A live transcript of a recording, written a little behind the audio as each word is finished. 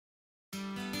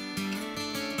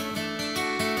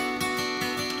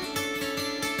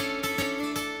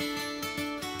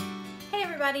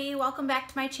everybody, welcome back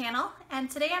to my channel, and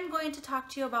today I'm going to talk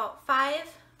to you about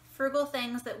 5 frugal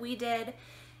things that we did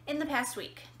in the past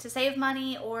week to save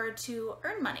money or to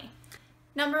earn money.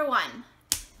 Number 1,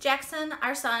 Jackson,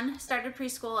 our son, started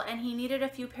preschool and he needed a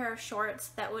few pair of shorts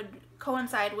that would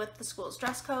coincide with the school's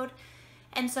dress code,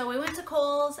 and so we went to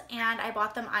Kohl's and I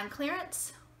bought them on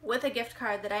clearance with a gift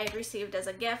card that I had received as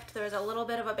a gift. There was a little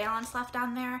bit of a balance left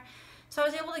on there, so I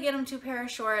was able to get him 2 pair of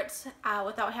shorts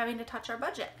without having to touch our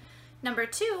budget. Number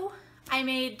 2, I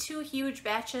made 2 huge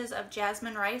batches of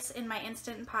jasmine rice in my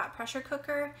Instant Pot pressure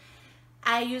cooker.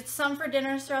 I used some for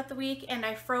dinners throughout the week, and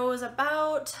I froze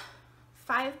about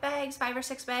 5 or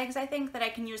 6 bags, I think, that I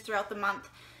can use throughout the month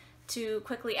to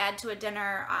quickly add to a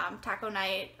dinner, taco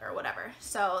night, or whatever.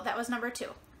 So that was number 2.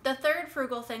 The third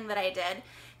frugal thing that I did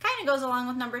kind of goes along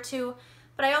with number 2,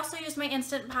 but I also used my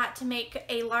Instant Pot to make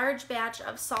a large batch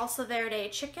of salsa verde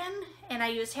chicken, and I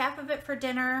used half of it for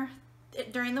dinner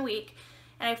during the week,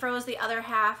 and I froze the other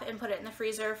half and put it in the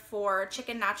freezer for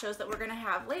chicken nachos that we're going to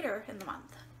have later in the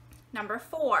month. Number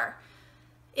 4,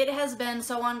 it has been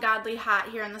so ungodly hot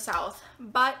here in the South,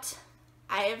 but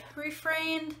I've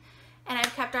refrained and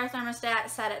I've kept our thermostat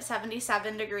set at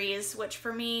 77 degrees, which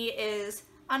for me is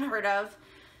unheard of.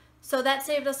 So that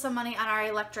saved us some money on our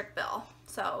electric bill.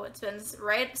 So it's been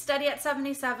right steady at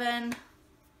 77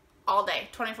 all day,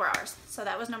 24 hours. So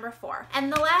that was number 4.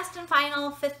 And the last and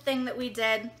final 5th thing that we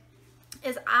did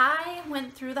is I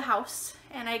went through the house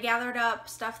and I gathered up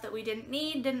stuff that we didn't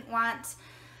need, didn't want.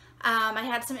 I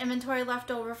had some inventory left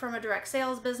over from a direct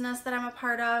sales business that I'm a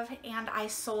part of, and I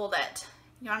sold it.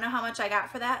 You wanna know how much I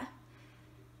got for that?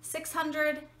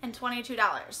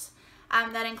 $622.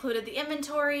 That included the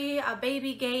inventory, a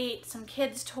baby gate, some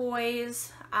kids'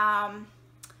 toys,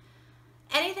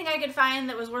 anything I could find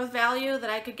that was worth value that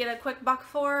I could get a quick buck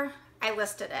for, I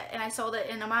listed it, and I sold it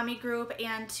in a mommy group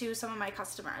and to some of my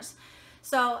customers.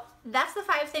 So that's the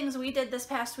 5 things we did this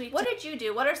past week. What did you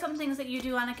do? What are some things that you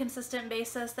do on a consistent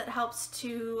basis that helps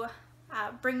to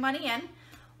bring money in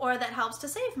or that helps to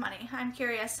save money? I'm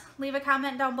curious. Leave a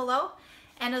comment down below.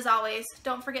 And as always,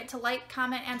 don't forget to like,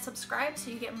 comment, and subscribe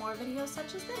so you get more videos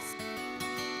such as this.